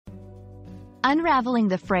Unraveling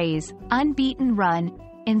the phrase, unbeaten run,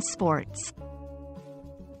 in sports.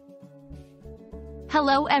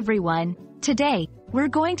 Hello everyone. Today, we're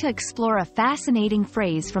going to explore a fascinating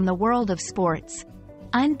phrase from the world of sports.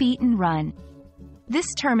 Unbeaten run.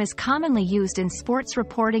 This term is commonly used in sports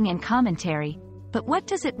reporting and commentary, but what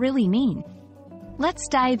does it really mean? Let's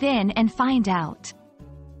dive in and find out.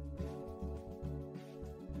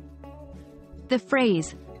 The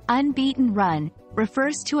phrase, unbeaten run,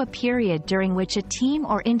 refers to a period during which a team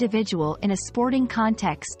or individual in a sporting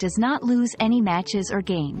context does not lose any matches or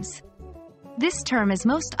games. This term is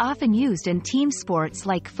most often used in team sports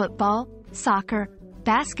like football, soccer,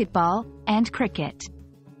 basketball, and cricket.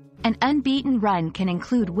 An unbeaten run can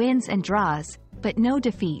include wins and draws, but no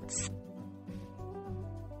defeats.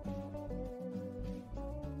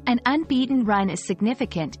 An unbeaten run is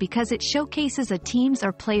significant because it showcases a team's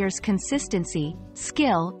or player's consistency,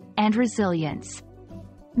 skill, and resilience.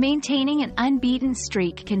 Maintaining an unbeaten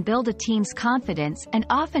streak can build a team's confidence and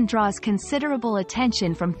often draws considerable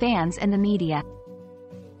attention from fans and the media.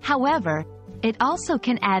 However, it also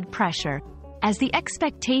can add pressure, as the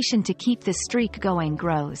expectation to keep the streak going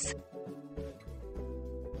grows.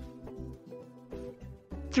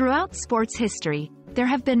 Throughout sports history, there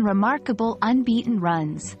have been remarkable unbeaten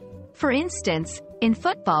runs. For instance, in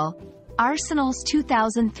football, Arsenal's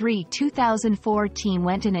 2003-2004 team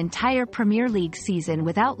went an entire Premier League season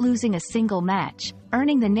without losing a single match,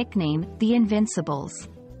 earning the nickname the Invincibles.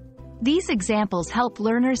 These examples help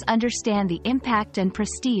learners understand the impact and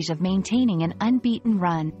prestige of maintaining an unbeaten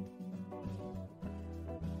run.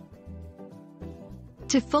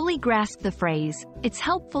 To fully grasp the phrase, it's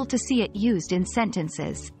helpful to see it used in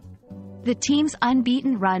sentences. The team's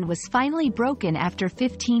unbeaten run was finally broken after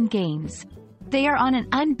 15 games. They are on an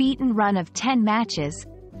unbeaten run of 10 matches,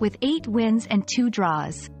 with 8 wins and 2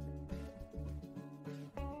 draws.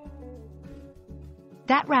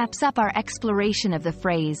 That wraps up our exploration of the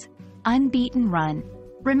phrase, unbeaten run.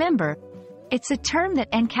 Remember, it's a term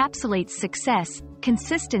that encapsulates success,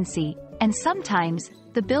 consistency, and sometimes,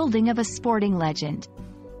 the building of a sporting legend.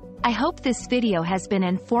 I hope this video has been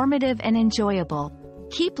informative and enjoyable.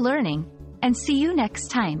 Keep learning, and see you next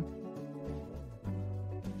time.